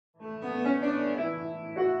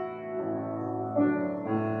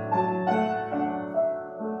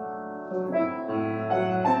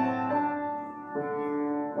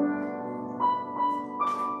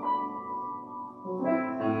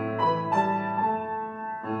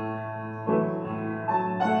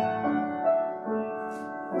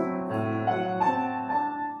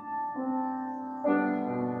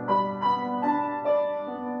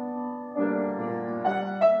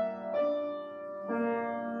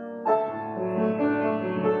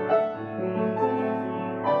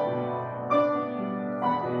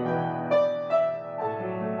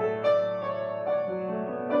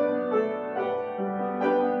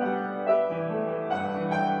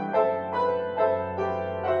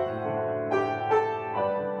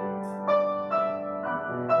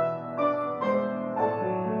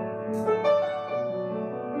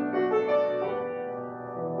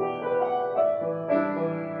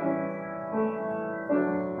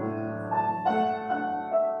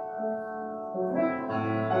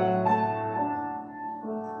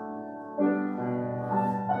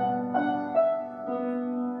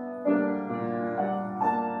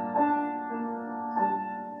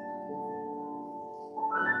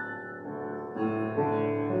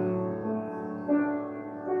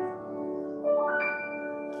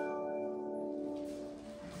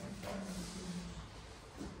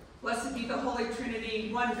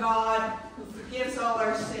one God who forgives all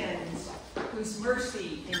our sins, whose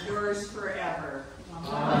mercy endures forever.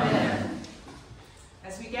 Amen.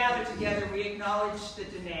 As we gather together, we acknowledge the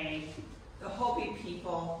Dene, the Hopi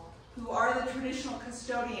people, who are the traditional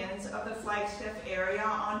custodians of the Flagstaff area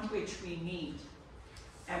on which we meet.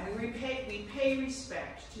 And we pay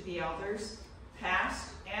respect to the elders,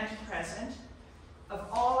 past and present, of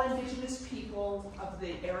all indigenous people of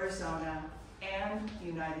the Arizona and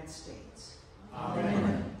United States.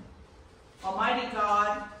 Amen. Almighty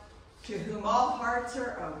God, to whom all hearts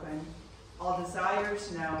are open, all desires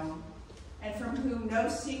known, and from whom no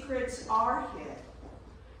secrets are hid,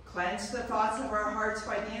 cleanse the thoughts of our hearts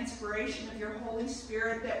by the inspiration of your Holy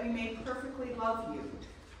Spirit, that we may perfectly love you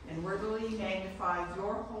and worthily magnify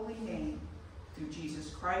your holy name through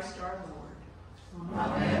Jesus Christ our Lord.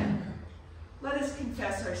 Amen. Let us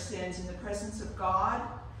confess our sins in the presence of God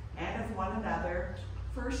and of one another,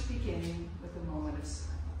 first beginning with a moment of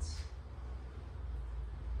silence.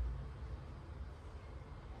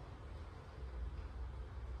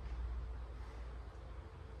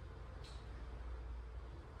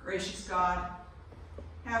 Gracious God,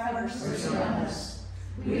 have mercy on us.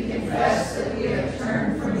 We confess that we have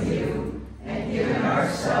turned from you and given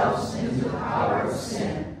ourselves into the power of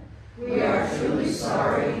sin. We are truly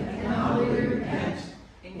sorry and humbly repent.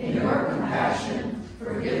 In your compassion,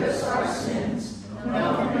 forgive us our sins,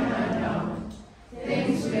 known and unknown,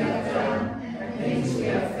 things we have done and things we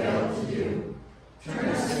have failed to do. Turn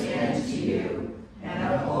us again to you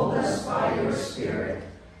and uphold us by your Spirit,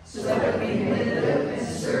 so that we may live and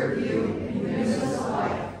serve you in newness of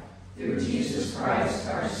life, through Jesus Christ,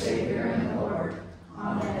 our Savior and Lord.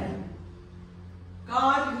 Amen.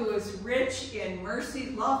 God, who is rich in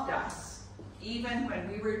mercy, loved us, even when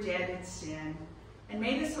we were dead in sin, and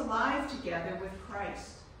made us alive together with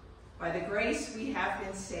Christ. By the grace we have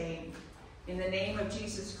been saved. In the name of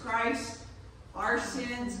Jesus Christ, our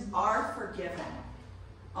sins are forgiven.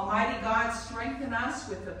 Almighty God, strengthen us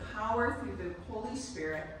with the power through the Holy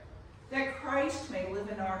Spirit, that Christ may live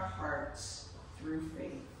in our hearts through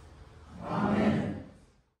faith. Amen.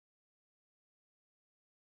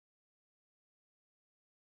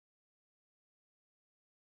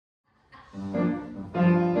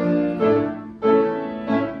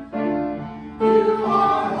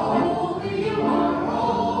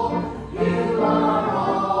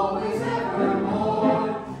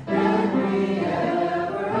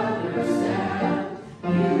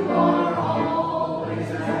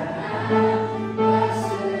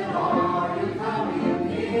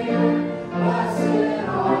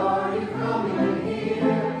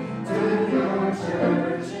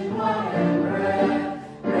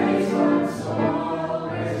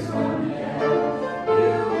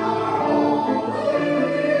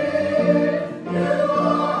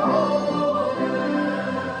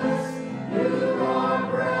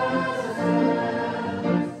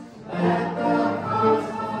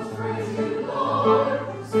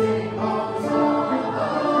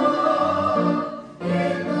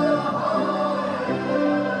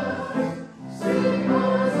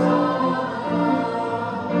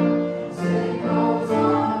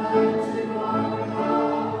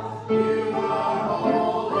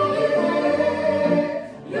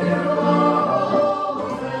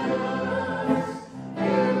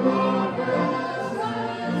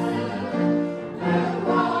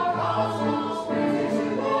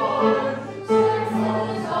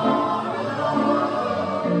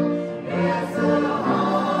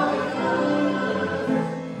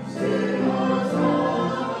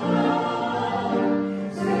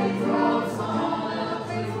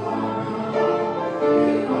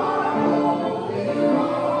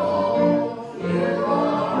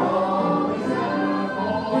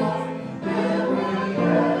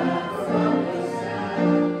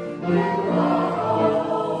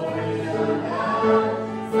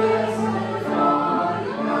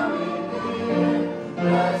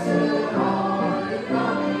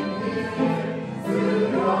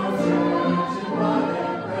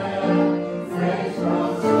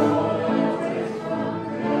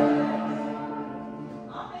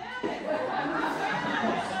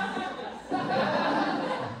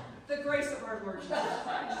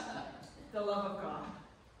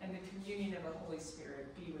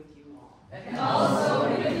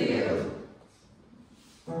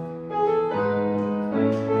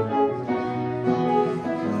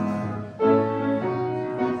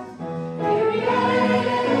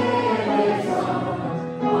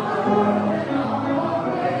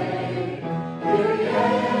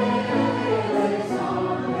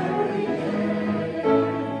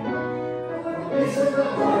 This is the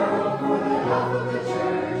world for the health of the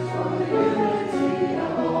church, for the unity of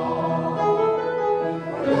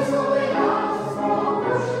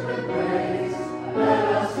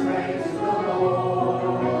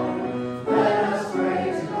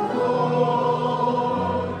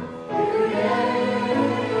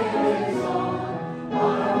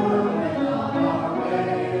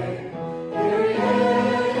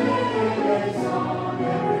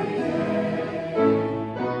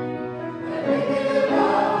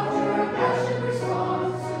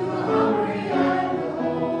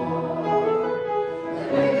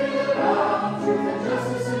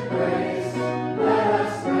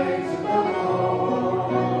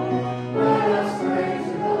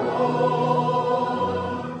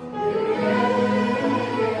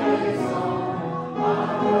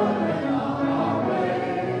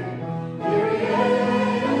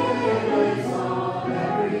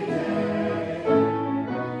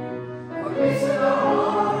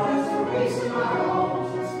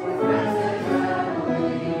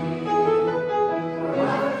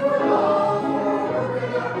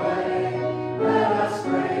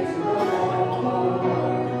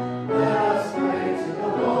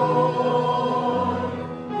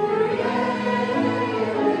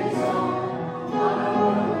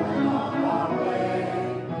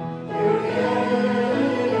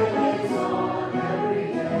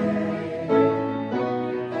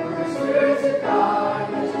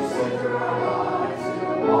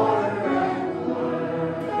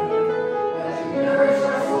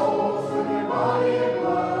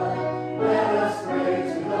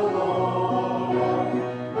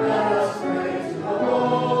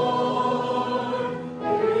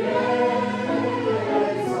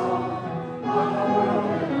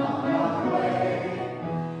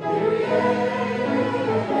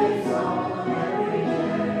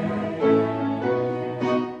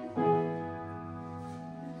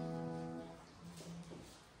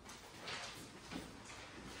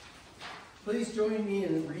Please join me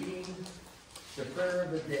in reading the prayer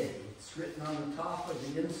of the day. It's written on the top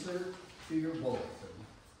of the insert to your bulletin.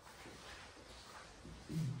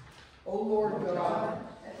 O Lord God,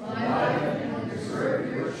 enliven and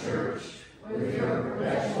preserve your church with your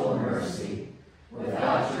perpetual mercy.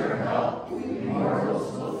 Without your help, we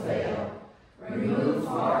mortals will fail. Remove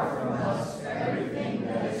far from us everything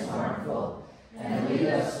that is harmful, and lead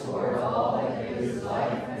us toward all that gives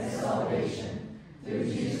life and salvation. Through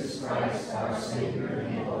Jesus Christ, our Savior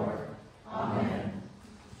and Lord. Amen.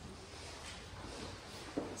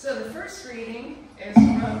 So the first reading is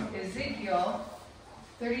from Ezekiel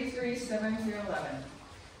 33, 7 through 11.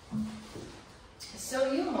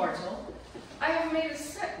 So you mortal, I have made a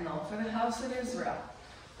sentinel for the house of Israel.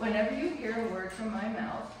 Whenever you hear a word from my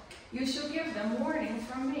mouth, you shall give them warning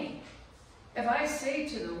from me. If I say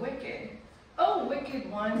to the wicked, O wicked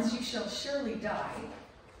ones, you shall surely die,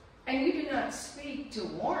 and you do not speak to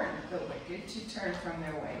warn the wicked to turn from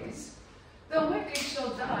their ways, the wicked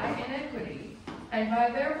shall die in iniquity, and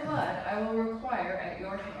by their blood I will require at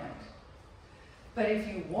your hand. But if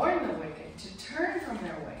you warn the wicked to turn from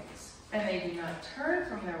their ways, and they do not turn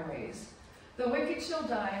from their ways, the wicked shall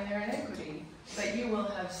die in their iniquity, but you will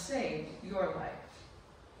have saved your life.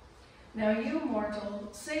 Now you, mortal,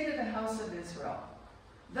 say to the house of Israel,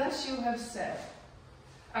 thus you have said,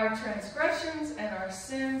 our transgressions and our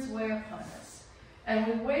sins weigh upon us, and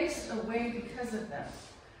we waste away because of them.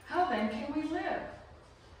 How then can we live?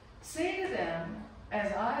 Say to them,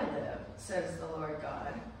 as I live, says the Lord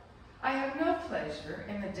God, I have no pleasure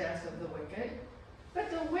in the death of the wicked, but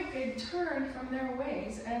the wicked turn from their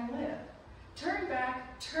ways and live. Turn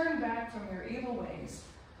back from your evil ways,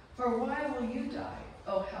 for why will you die,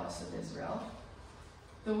 O house of Israel?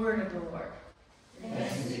 The word of the Lord.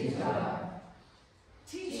 Thanks be to God.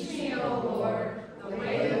 Teach me, O Lord, the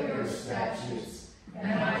way of your statutes,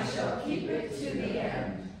 and I shall keep it to the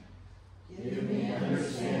end. Give me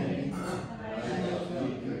understanding, and I shall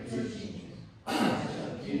keep your teaching. I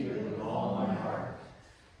shall keep it with all my heart.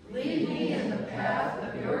 Lead me in the path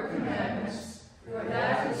of your commandments, for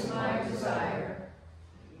that is my desire.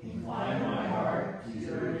 Incline my heart to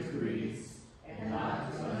your decrees, and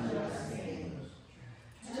not to unjust gains.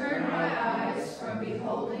 Turn my eyes from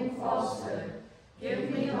beholding falsehood.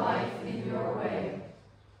 Give me life in your way.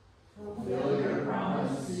 Fulfill your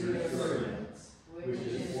promise to your servants, which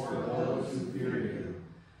is for those who fear you.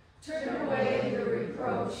 Turn away the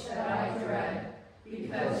reproach that I dread,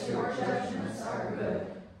 because your judgments are good.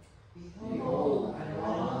 Behold, I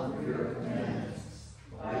long for your commandments.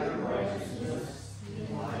 By your righteousness,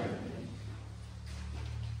 enlighten me.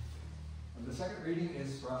 The second reading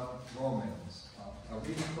is from Romans. A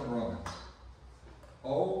reading from Romans.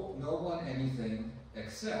 Owe no one anything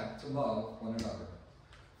except to love one another.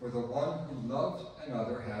 For the one who loves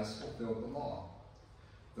another has fulfilled the law.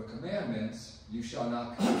 The commandments, you shall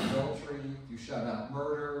not commit adultery, you shall not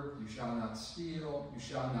murder, you shall not steal, you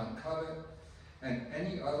shall not covet, and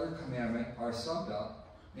any other commandment are summed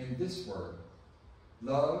up in this word: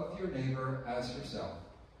 love your neighbor as yourself.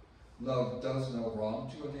 Love does no wrong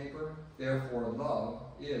to a neighbor, therefore love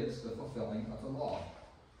is the fulfilling of the law.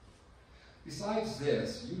 Besides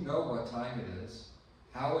this, you know what time it is,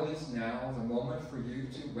 how it is now the moment for you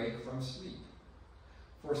to wake from sleep.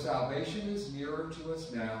 For salvation is nearer to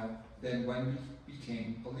us now than when we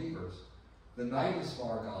became believers. The night is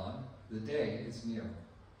far gone, the day is near.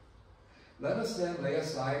 Let us then lay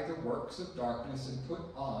aside the works of darkness and put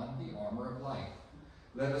on the armor of light.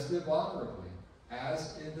 Let us live honorably,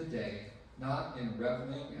 as in the day, not in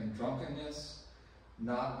reveling and drunkenness,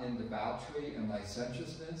 not in debauchery and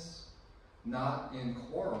licentiousness, not in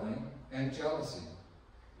quarreling and jealousy.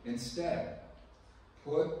 Instead,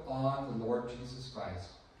 put on the Lord Jesus Christ,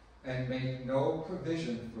 and make no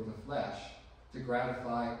provision for the flesh to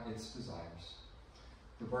gratify its desires.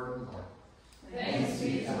 The word of the Lord. Thanks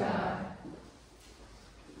be to God.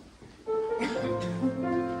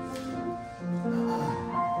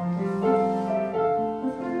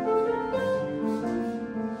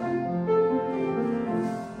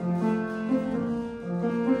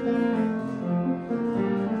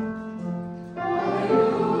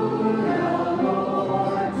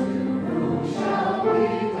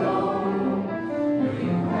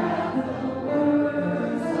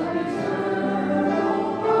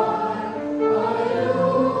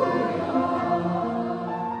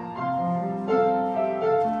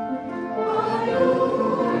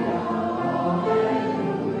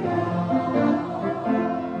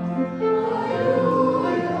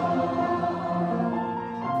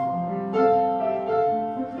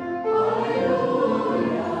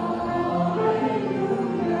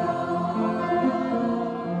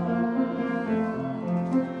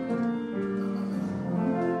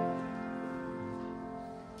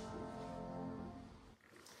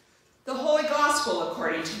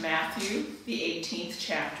 According to Matthew, the 18th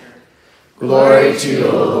chapter. Glory to you,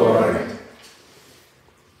 O Lord.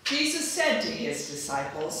 Jesus said to his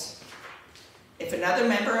disciples, "If another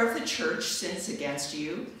member of the church sins against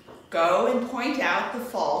you, go and point out the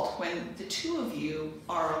fault when the two of you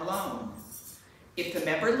are alone. If the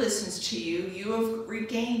member listens to you, you have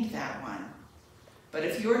regained that one. But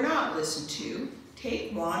if you are not listened to,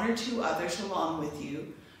 take one or two others along with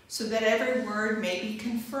you, so that every word may be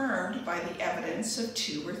confirmed by the evidence of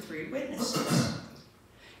 2 or 3 witnesses.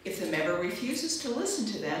 If the member refuses to listen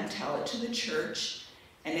to them, tell it to the church,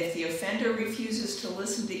 and if the offender refuses to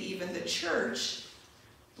listen to even the church,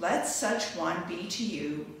 let such one be to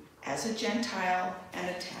you as a Gentile and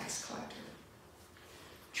a tax collector.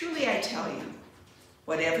 Truly I tell you,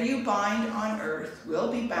 whatever you bind on earth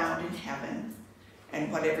will be bound in heaven,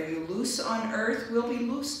 and whatever you loose on earth will be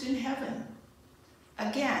loosed in heaven.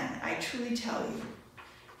 Again, I truly tell you,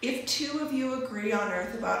 if 2 of you agree on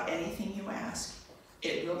earth about anything you ask,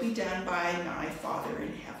 it will be done by my Father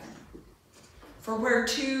in heaven. For where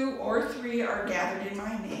 2 or 3 are gathered in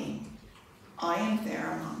my name, I am there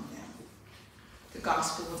among them." The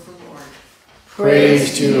Gospel of the Lord.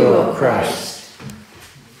 Praise to you, O Christ.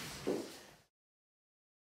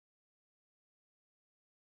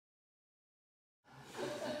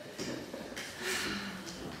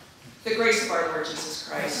 The grace of our Lord Jesus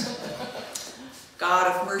Christ, God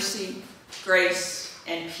of mercy, grace,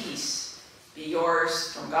 and peace be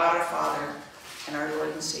yours from God our Father and our Lord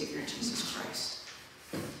and Savior Jesus Christ.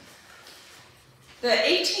 The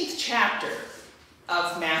 18th chapter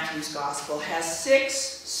of Matthew's Gospel has 6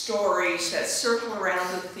 stories that circle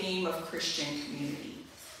around the theme of Christian community.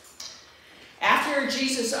 After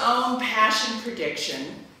Jesus' own passion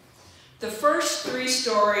prediction, the first 3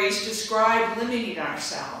 stories describe limiting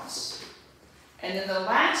ourselves. And then the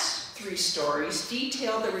last 3 stories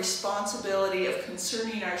detail the responsibility of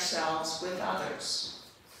concerning ourselves with others.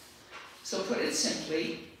 So put it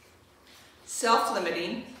simply,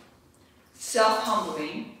 self-limiting,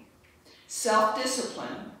 self-humbling,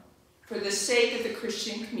 self-discipline for the sake of the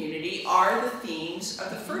Christian community are the themes of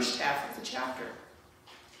the first half of the chapter.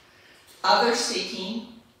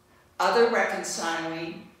 Other-seeking,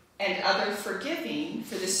 other-reconciling, and other-forgiving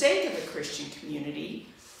for the sake of the Christian community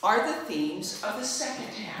are the themes of the second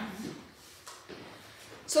half.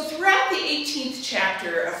 So throughout the 18th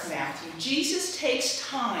chapter of Matthew, Jesus takes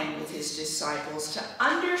time with his disciples to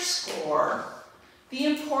underscore the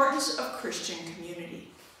importance of Christian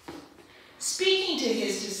community. Speaking to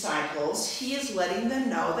his disciples, he is letting them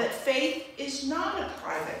know that faith is not a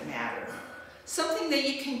private matter, something that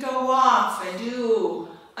you can go off and do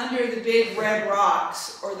under the big red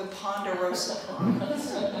rocks or the Ponderosa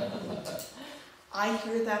Ponds. I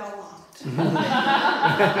hear that a lot.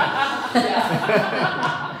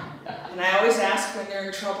 And I always ask when they're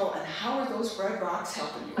in trouble, and how are those red rocks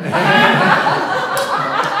helping you? But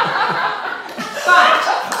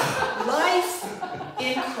life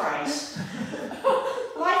in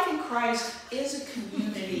Christ is a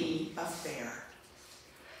community affair.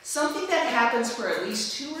 Something that happens where at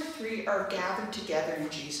least 2 or 3 are gathered together in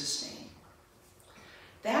Jesus' name.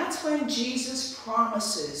 That's when Jesus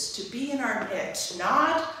promises to be in our midst,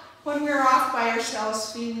 not when we're off by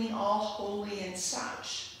ourselves feeling all holy and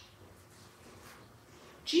such.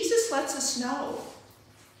 Jesus lets us know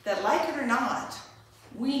that, like it or not,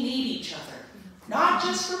 we need each other. Not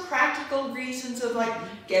just for practical reasons of like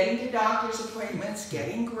getting to doctor's appointments,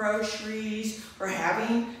 getting groceries, or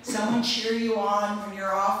having someone cheer you on when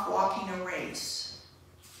you're off walking a race,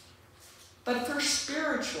 but for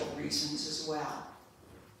spiritual reasons as well.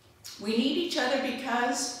 We need each other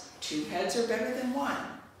because two heads are better than one.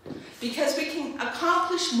 Because we can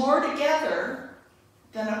accomplish more together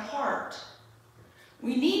than apart.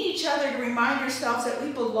 We need each other to remind ourselves that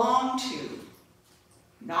we belong to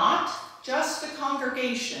not just the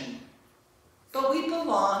congregation, but we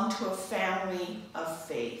belong to a family of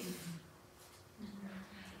faith.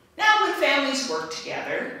 Now, when families work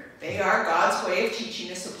together, they are God's way of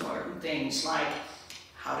teaching us important things like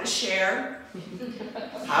how to share,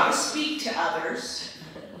 how to speak to others,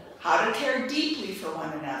 how to care deeply for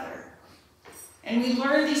one another. And we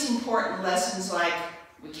learn these important lessons like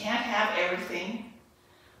we can't have everything.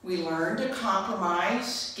 We learn to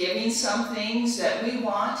compromise, giving some things that we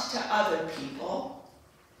want to other people.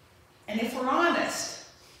 And if we're honest,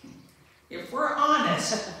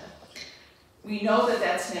 we know that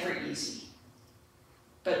that's never easy.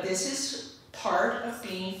 But this is part of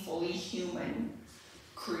being fully human,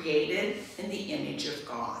 created in the image of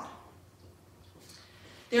God.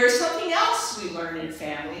 There is something else we learn in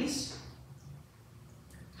families: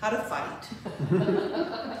 how to fight.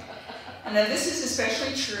 And now this is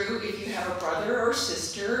especially true if you have a brother or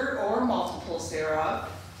sister or multiples thereof.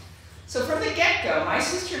 So from the get-go, my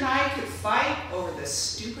sister and I could fight over the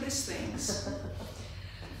stupidest things,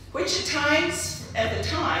 which at the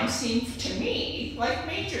time, seemed to me like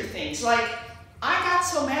major things. Like, I got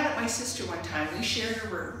so mad at my sister one time, we shared a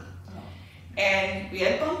room, and we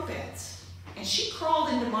had bunk beds. And she crawled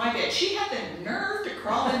into my bed. She had the nerve to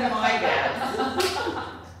crawl into my bed.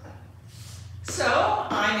 So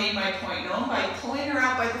I made my point known by pulling her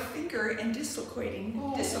out by the finger and dislocating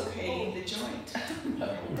the joint.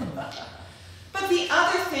 But the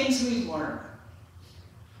other things we learn,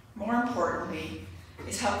 more importantly,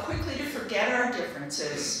 is how quickly to forget our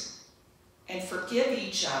differences and forgive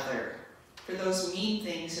each other for those mean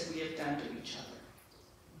things that we have done to each other.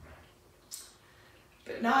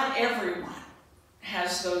 But not everyone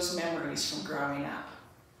has those memories from growing up.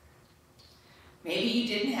 Maybe you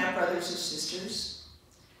didn't have brothers or sisters.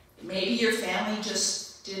 Maybe your family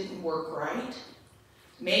just didn't work right.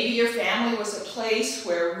 Maybe your family was a place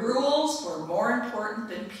where rules were more important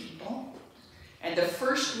than people. And the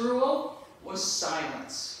first rule was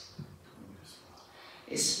silence.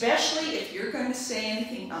 Especially if you're going to say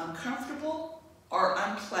anything uncomfortable or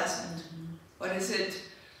unpleasant. What is it?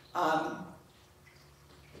 What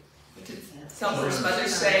did Selmer's mother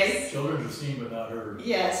say? Children are seen but not heard.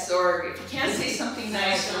 Yes, or if you can't say something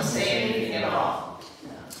nice, don't say anything at all.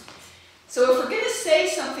 So if we're going to say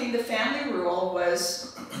something, the family rule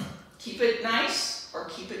was keep it nice or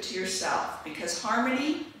keep it to yourself, because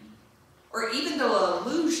harmony, or even the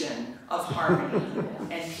illusion of harmony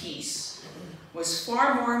and peace, was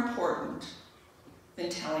far more important than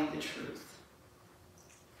telling the truth.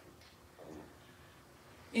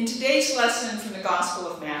 In today's lesson from the Gospel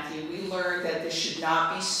of Matthew, we learn that this should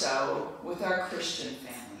not be so with our Christian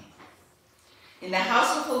family. In the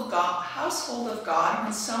household of God,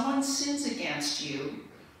 when someone sins against you,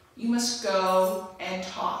 you must go and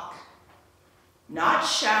talk. Not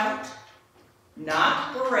shout,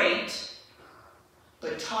 not berate,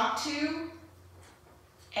 but talk to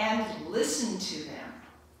and listen to them.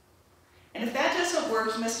 And if that doesn't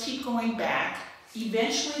work, you must keep going back,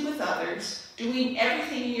 eventually with others, doing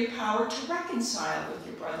everything in your power to reconcile with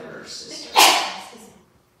your brother or sister.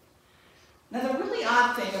 Now, the really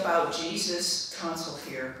odd thing about Jesus' counsel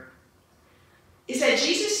here is that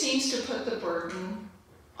Jesus seems to put the burden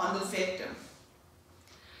on the victim.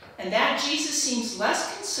 And that Jesus seems he's far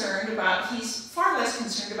less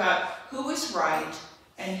concerned about who is right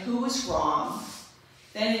and who is wrong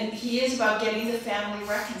than he is about getting the family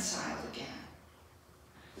reconciled again.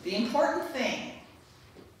 The important thing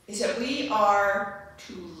is that we are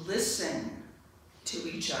to listen to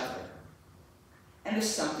each other. And if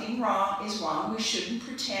something is wrong, we shouldn't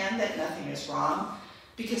pretend that nothing is wrong,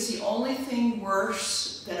 because the only thing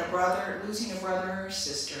worse than losing a brother or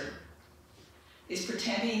sister is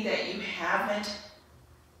pretending that you haven't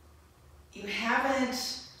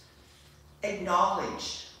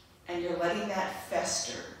acknowledged, and you're letting that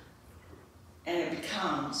fester, and it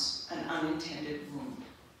becomes an unintended wound.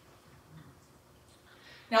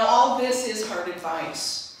 Now, all this is hard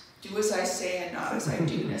advice, do as I say and not as I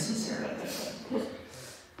do necessarily.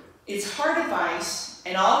 It's hard advice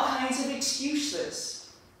and all kinds of excuses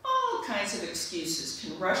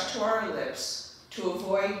can rush to our lips to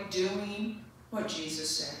avoid doing what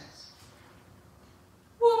Jesus says.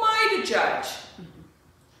 Who am I to judge?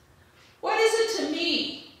 What is it to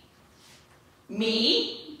me?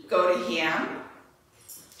 Me? Go to him?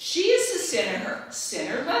 She is the sinner.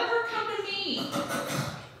 Let her come to me.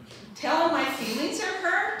 Tell her my feelings are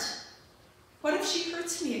hurt. What if she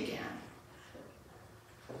hurts me again?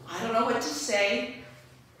 I don't know what to say.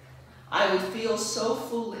 I would feel so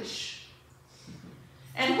foolish.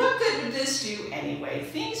 And what good would this do anyway?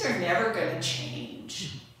 Things are never going to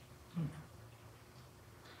change.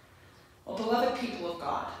 Well, beloved people of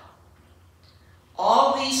God,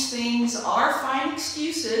 all these things are fine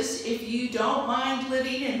excuses if you don't mind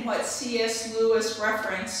living in what C.S. Lewis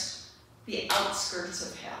referenced, the outskirts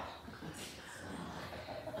of hell,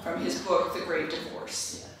 from his book, The Great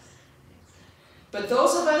Divorce. But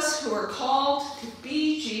those of us who are called to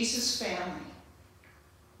be Jesus' family,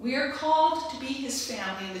 we are called to be his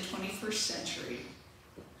family in the 21st century.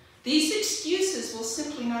 These excuses will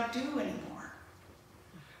simply not do anymore.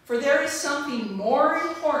 For there is something more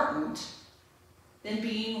important than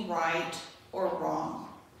being right or wrong.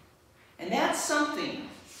 And that something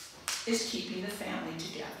is keeping the family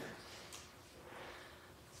together.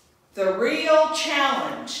 The real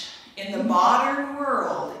challenge in the modern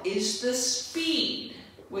world is the speed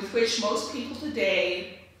with which most people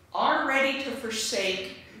today are ready to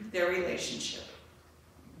forsake their relationship.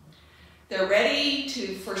 They're ready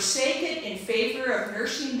to forsake it in favor of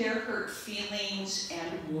nursing their hurt feelings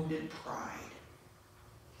and wounded pride.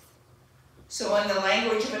 So in the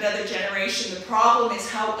language of another generation, the problem is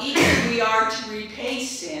how eager we are to repay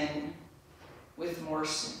sin with more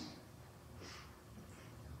sin.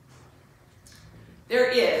 There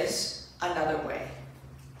is another way.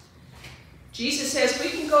 Jesus says we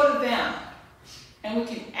can go to them and we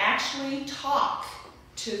can actually talk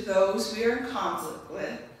to those we are in conflict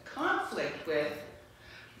with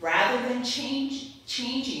rather than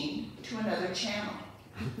changing to another channel.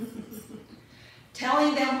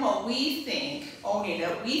 Telling them what we think, owning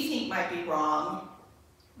it, we think might be wrong,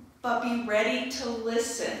 but be ready to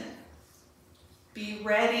listen. Be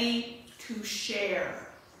ready to share.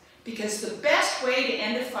 Because the best way to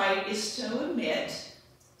end a fight is to admit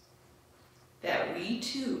that we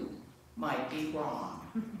too might be wrong.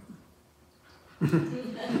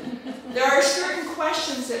 There are certain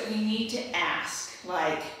questions that we need to ask,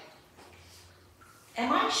 like,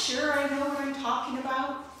 am I sure I know what I'm talking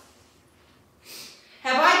about?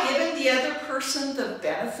 Have I given the other person the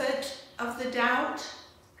benefit of the doubt?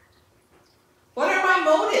 What are my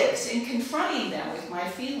motives in confronting them with my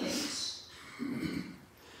feelings?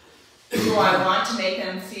 Do I want to make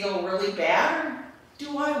them feel really bad, or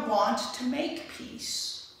do I want to make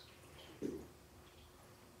peace?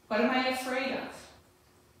 What am I afraid of?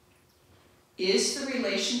 Is the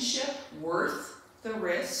relationship worth the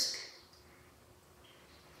risk?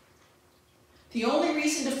 The only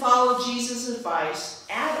reason to follow Jesus' advice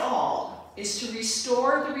at all is to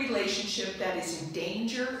restore the relationship that is in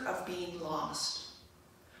danger of being lost.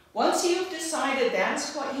 Once you've decided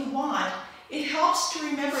that's what you want, it helps to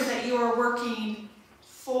remember that you are working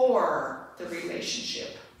for the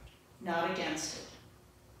relationship, not against it.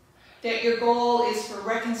 That your goal is for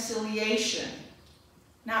reconciliation,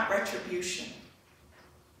 not retribution.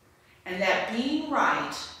 And that being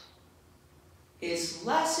right is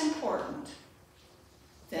less important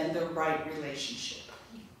than the right relationship.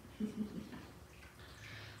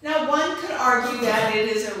 Now, one could argue that it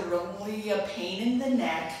is really a pain in the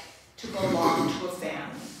neck to belong to a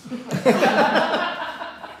family,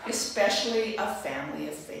 especially a family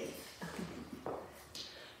of faith.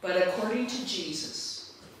 But according to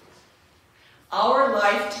Jesus, our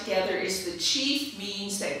life together is the chief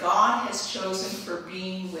means that God has chosen for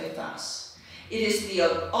being with us. It is the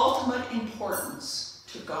ultimate importance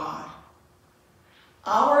to God.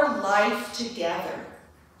 Our life together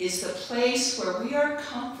is the place where we are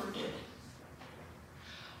comforted.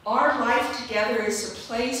 Our life together is a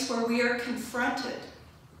place where we are confronted,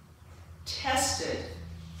 tested,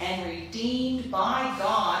 and redeemed by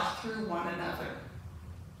God through one another.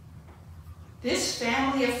 This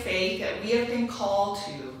family of faith that we have been called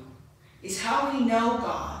to is how we know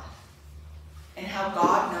God and how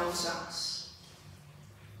God knows us.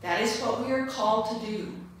 That is what we are called to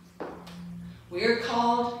do. We are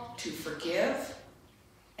called to forgive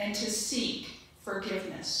and to seek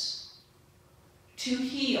forgiveness, to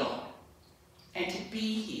heal and to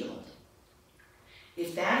be healed.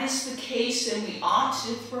 If that is the case, then we ought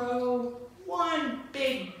to throw one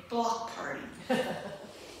big block party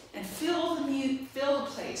and fill the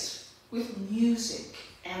place with music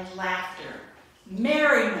and laughter,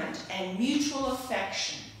 merriment and mutual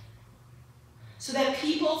affection, so that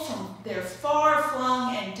people from their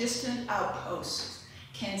far-flung and distant outposts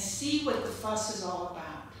can see what the fuss is all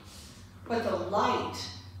about, what the light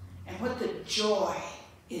and what the joy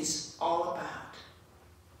is all about.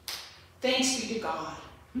 Thanks be to God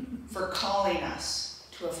for calling us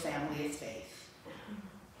to a family of faith.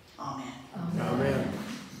 Amen. Amen.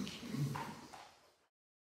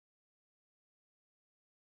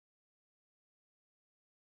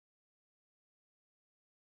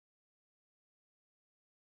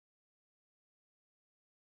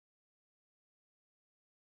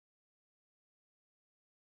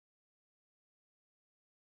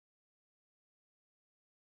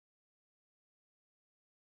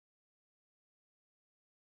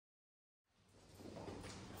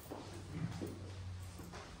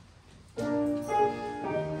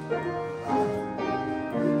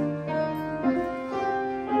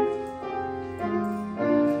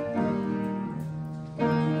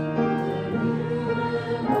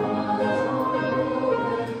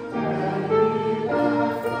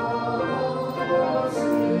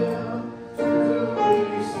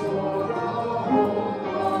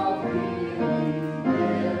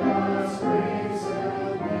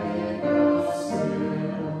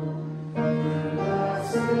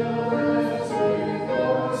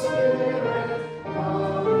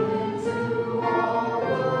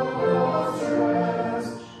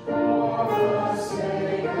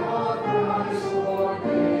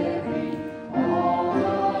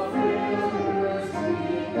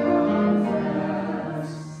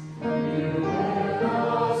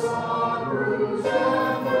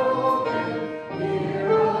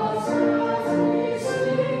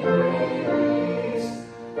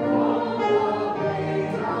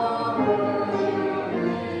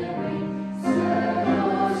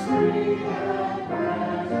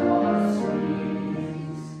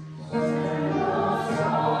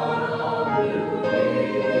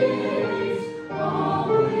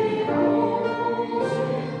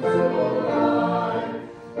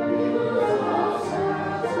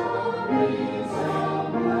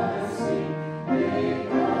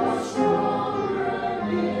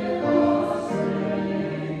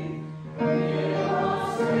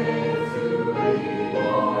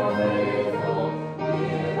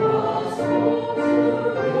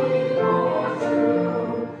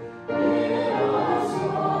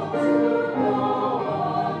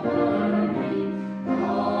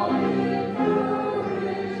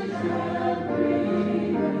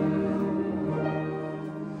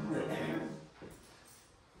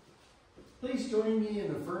 Please join me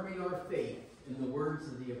in affirming our faith in the words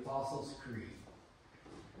of the Apostles' Creed.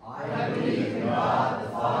 I believe in God, the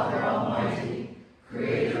Father Almighty,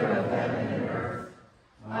 creator of heaven and earth.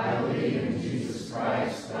 I believe in Jesus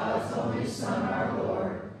Christ, God's only Son, our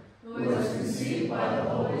Lord, who was conceived by the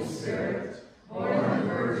Holy Spirit, born of the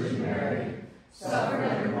Virgin Mary, suffered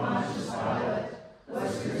under Pontius Pilate,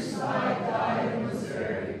 was crucified, died, and was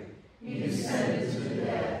buried. He descended to the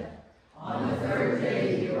dead. On the third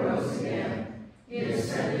day he rose again. He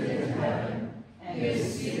ascended into heaven, and he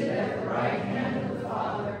is seated at the right hand of the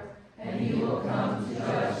Father, and he will come to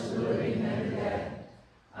judge the living and the dead.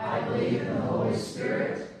 I believe in the Holy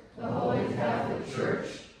Spirit, the Holy Catholic Church,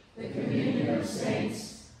 the communion of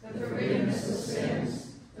saints, the forgiveness of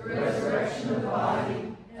sins, the resurrection of the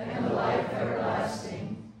body, and the life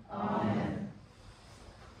everlasting. Amen.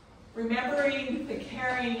 Remembering the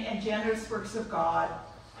caring and generous works of God,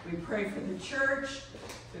 we pray for the church,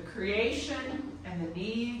 the creation, and the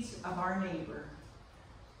needs of our neighbor.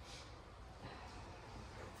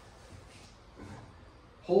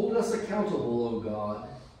 Hold us accountable, O God.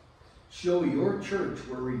 Show your church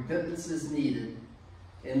where repentance is needed,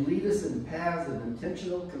 and lead us in paths of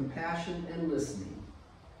intentional compassion and listening.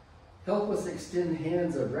 Help us extend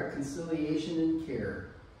hands of reconciliation and care,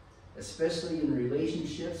 especially in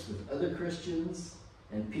relationships with other Christians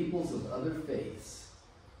and peoples of other faiths.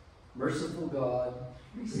 Merciful God,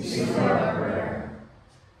 receive our prayer.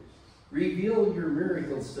 Reveal your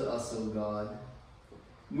miracles to us, O God.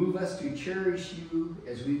 Move us to cherish you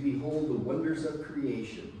as we behold the wonders of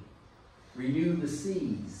creation. Renew the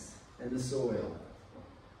seas and the soil,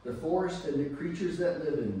 the forest and the creatures that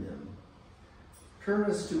live in them. Turn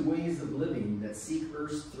us to ways of living that seek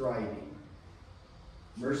earth's thriving.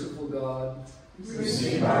 Merciful God,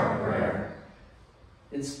 receive our prayer.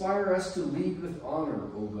 Inspire us to lead with honor,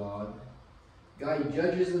 O God. Guide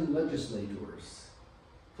judges and legislators,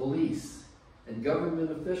 police, and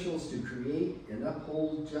government officials to create and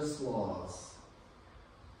uphold just laws.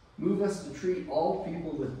 Move us to treat all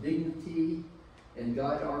people with dignity and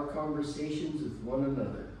guide our conversations with one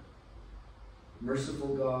another.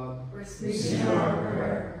 Merciful God, receive our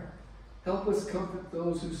prayer. Help us comfort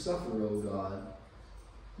those who suffer, O God.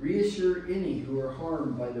 Reassure any who are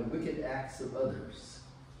harmed by the wicked acts of others.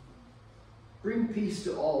 Bring peace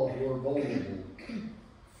to all who are vulnerable,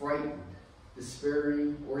 frightened,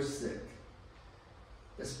 despairing, or sick,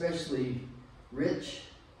 especially Rich,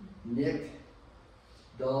 Nick,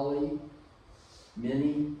 Dolly,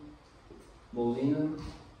 Minnie, Molina,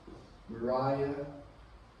 Mariah,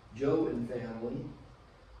 Joe and family,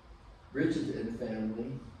 Bridget and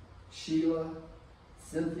family, Sheila,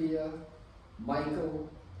 Cynthia, Michael,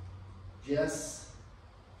 Jess,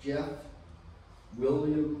 Jeff,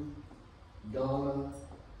 William, Donna,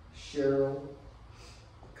 Cheryl,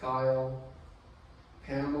 Kyle,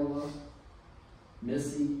 Pamela,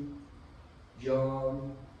 Missy,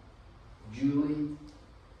 John, Julie,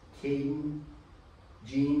 Caden,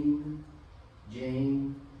 Jean,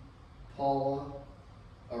 Jane, Paula,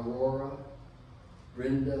 Aurora,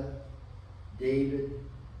 Brenda, David,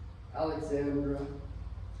 Alexandra,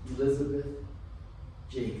 Elizabeth,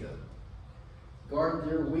 Jacob. Guard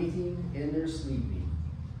their waking and their sleeping.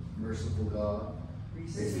 Merciful God,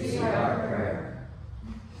 receive our prayer.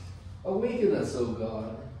 Awaken us, O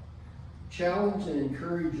God. Challenge and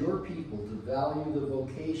encourage your people to value the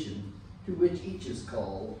vocation to which each is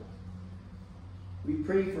called. We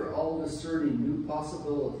pray for all discerning new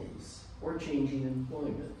possibilities or changing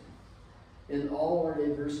employment. In all our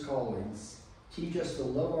diverse callings, teach us to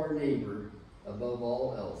love our neighbor above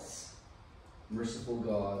all else. Merciful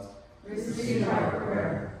God, receive our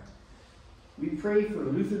prayer. We pray for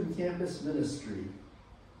Lutheran Campus Ministry,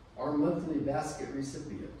 our monthly basket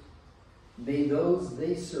recipient. May those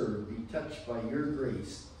they serve be touched by your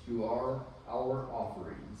grace through our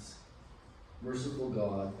offerings. Merciful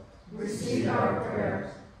God, receive our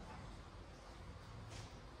prayers.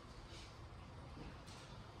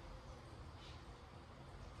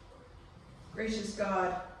 Gracious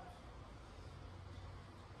God,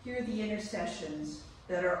 hear the intercessions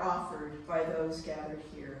that are offered by those gathered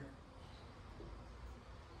here.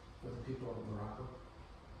 For the people of Morocco.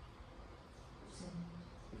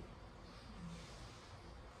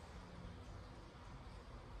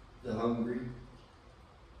 the hungry,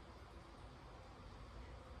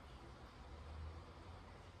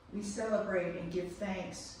 we celebrate and give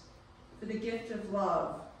thanks for the gift of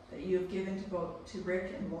love that you have given to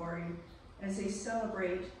Rick and Lori as they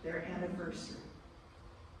celebrate their anniversary.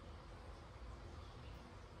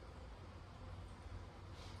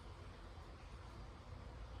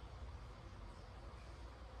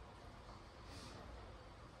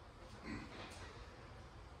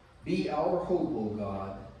 Be our hope, O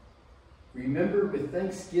God. Remember with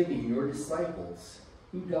thanksgiving your disciples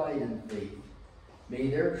who died in faith. May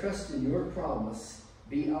their trust in your promise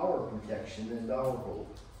be our protection and our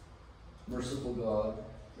hope. Merciful God,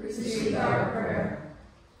 receive our prayer.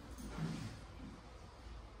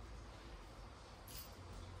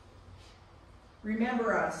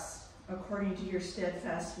 Remember us according to your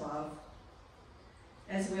steadfast love,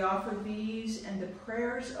 as we offer these and the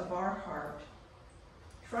prayers of our heart,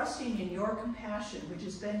 trusting in your compassion which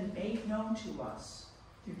has been made known to us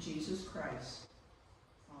through Jesus Christ.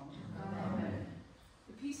 Amen. Amen.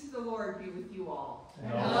 The peace of the Lord be with you all.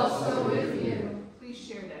 And also with you. Please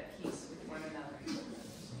share that peace with one another.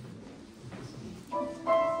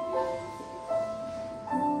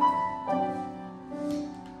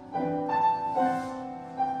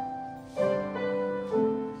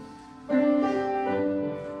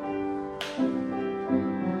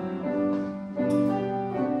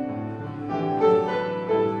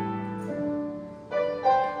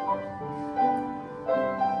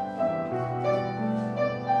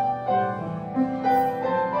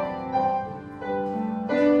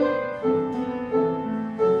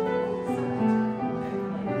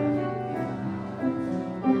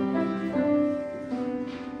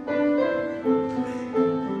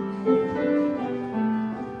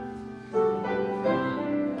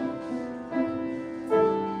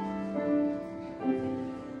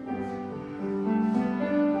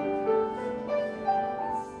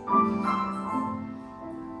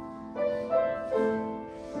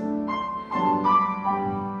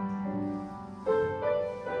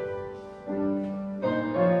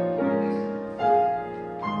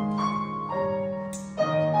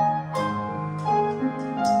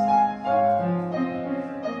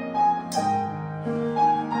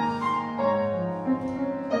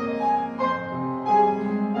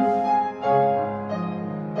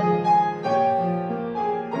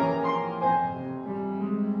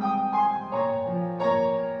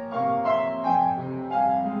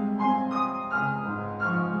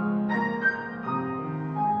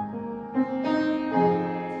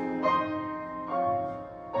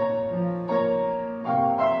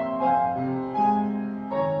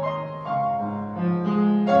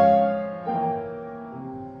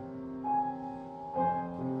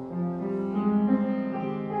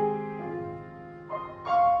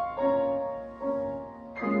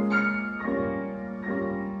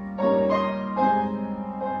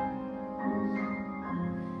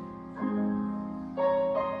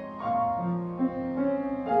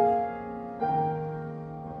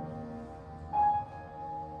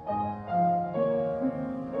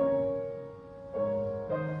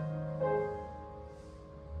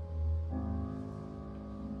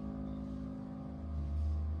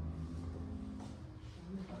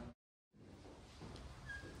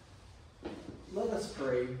 us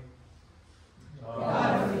pray.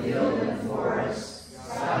 God of field and forest,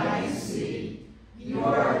 sky and sea, you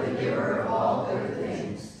are the giver of all good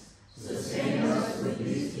things. Sustain us with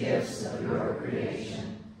these gifts of your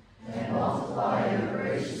creation, and multiply your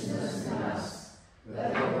graciousness in us,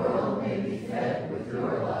 that the world may be fed with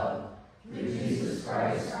your love, through Jesus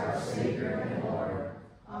Christ our Savior and Lord.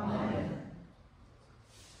 Amen.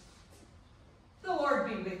 The Lord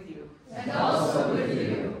be with you. And also with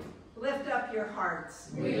you. Lift up your hearts.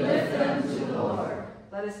 We lift them to the Lord.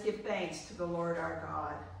 Let us give thanks to the Lord our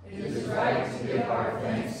God. It is right to give our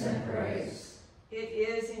thanks and praise. It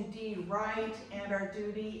is indeed right and our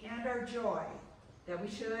duty and our joy that we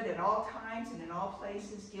should at all times and in all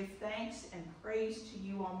places give thanks and praise to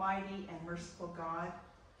you, Almighty and merciful God,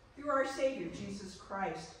 through our Savior, Jesus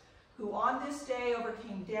Christ, who on this day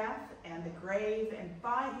overcame death and the grave, and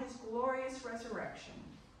by his glorious resurrection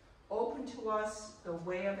opened to us the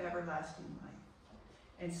way of everlasting life.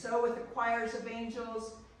 And so with the choirs of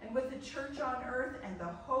angels and with the church on earth and the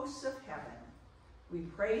hosts of heaven, we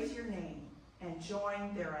praise your name and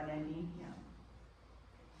join their unending hymn.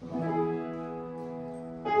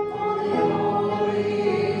 Holy,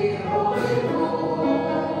 holy, holy Lord.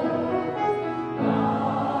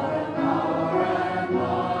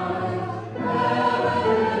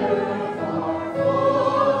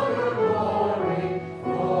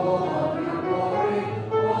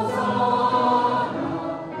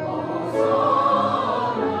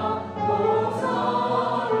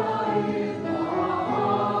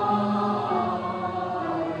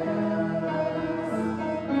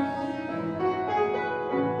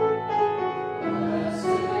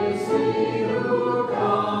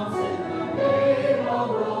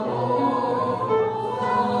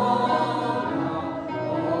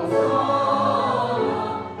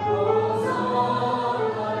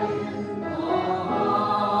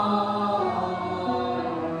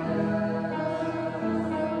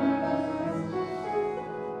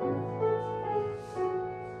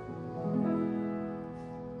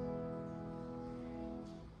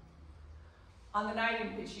 On the night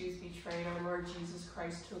in which he was betrayed, our Lord Jesus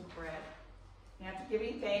Christ took bread, and after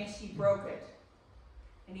giving thanks, he broke it.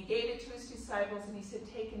 And he gave it to his disciples, and he said,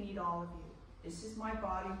 "Take and eat, all of you. This is my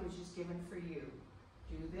body, which is given for you.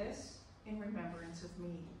 Do this in remembrance of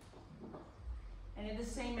me." And in the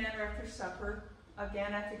same manner, after supper,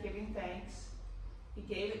 again after giving thanks, he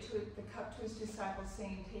gave it the cup to his disciples,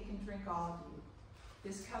 saying, "Take and drink, all of you.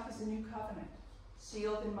 This cup is a new covenant,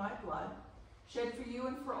 sealed in my blood, shed for you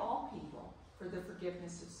and for all people, for the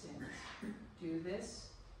forgiveness of sins. Do this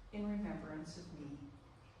in remembrance of me."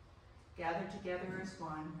 Gathered together as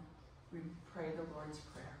one, we pray the Lord's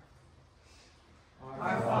Prayer.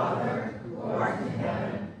 Our Father, who art in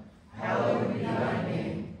heaven, hallowed be thy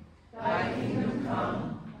name. Thy kingdom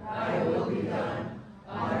come, thy will be done,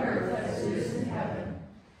 on earth as it is in heaven.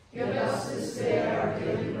 Give us this day our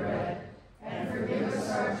daily bread, and forgive us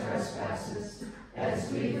our trespasses,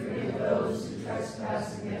 as we forgive those who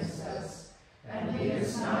trespass against us. And lead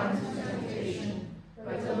us not into temptation,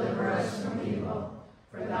 but deliver us from evil.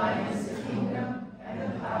 For thine is the kingdom, and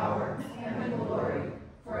the power, and the glory,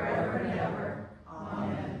 forever and ever.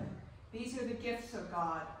 Amen. These are the gifts of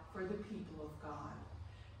God for the people of God.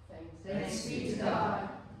 Thanks be to God.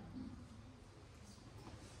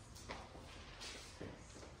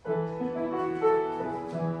 Amen.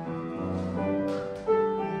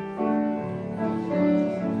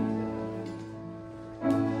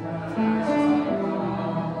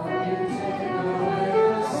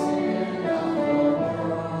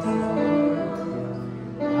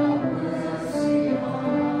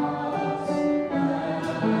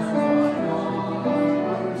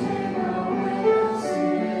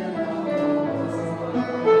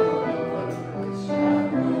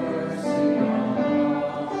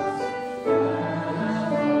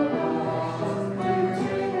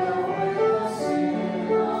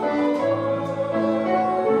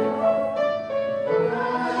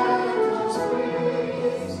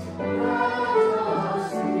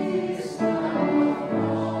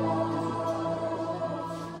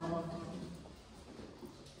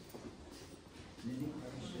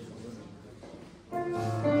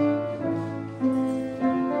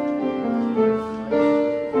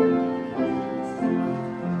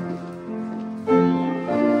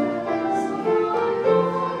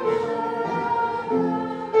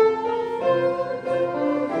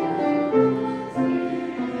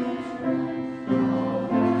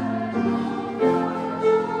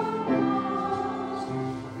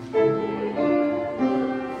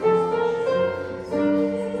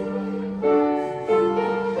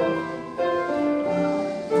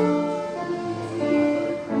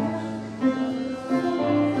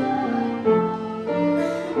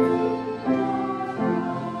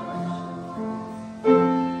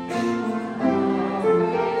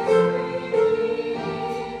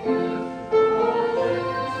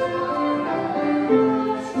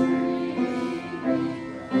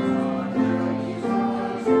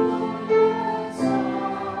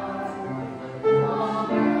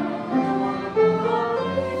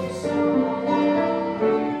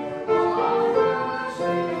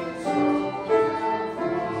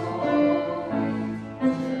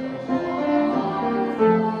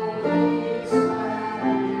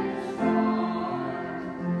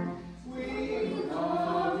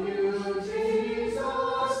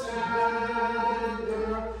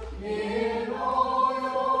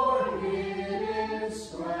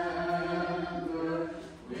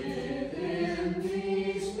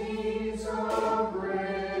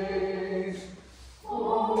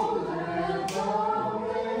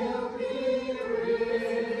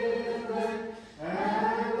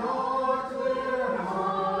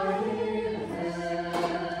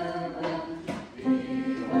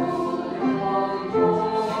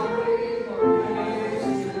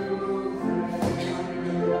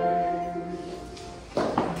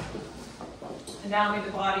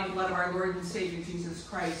 our Lord and Savior Jesus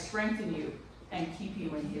Christ strengthen you and keep you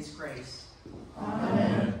in his grace.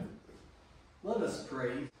 Amen. Let us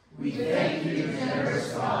pray. We thank you,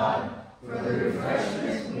 generous God, for the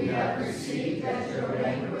refreshments we have received at your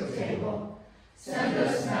banquet table. Send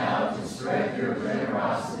us now to spread your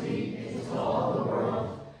generosity into all the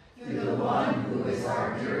world, through the one who is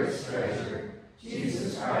our dearest treasure,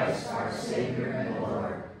 Jesus Christ, our Savior and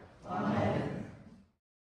Lord. Amen.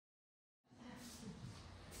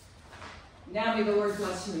 Now may the Lord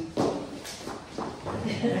bless you.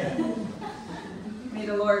 May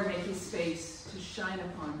the Lord make his face to shine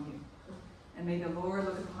upon you, and may the Lord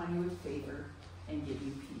look upon you with favor and give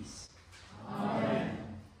you peace. Amen.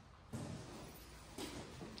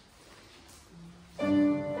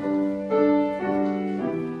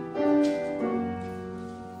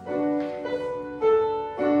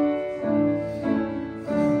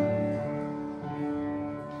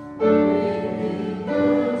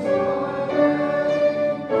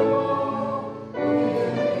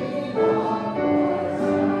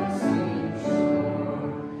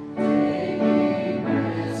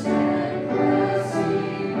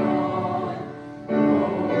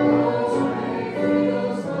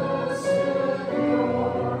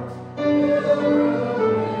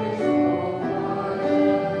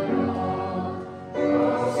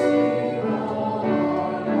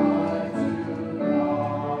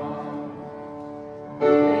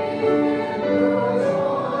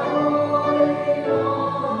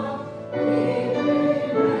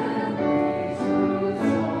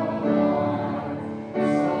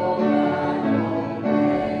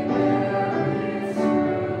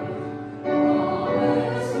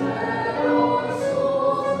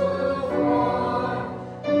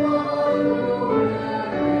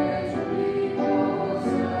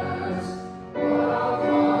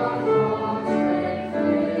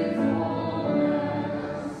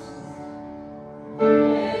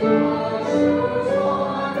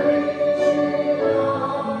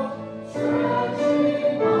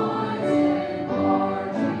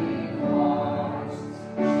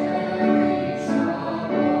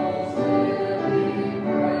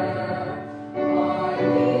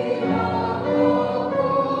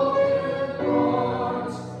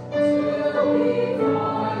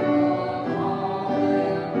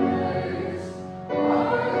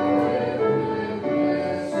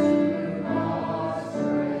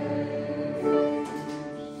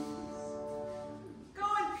 Go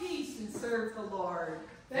in peace and serve the Lord.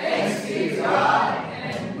 Thanks be to God.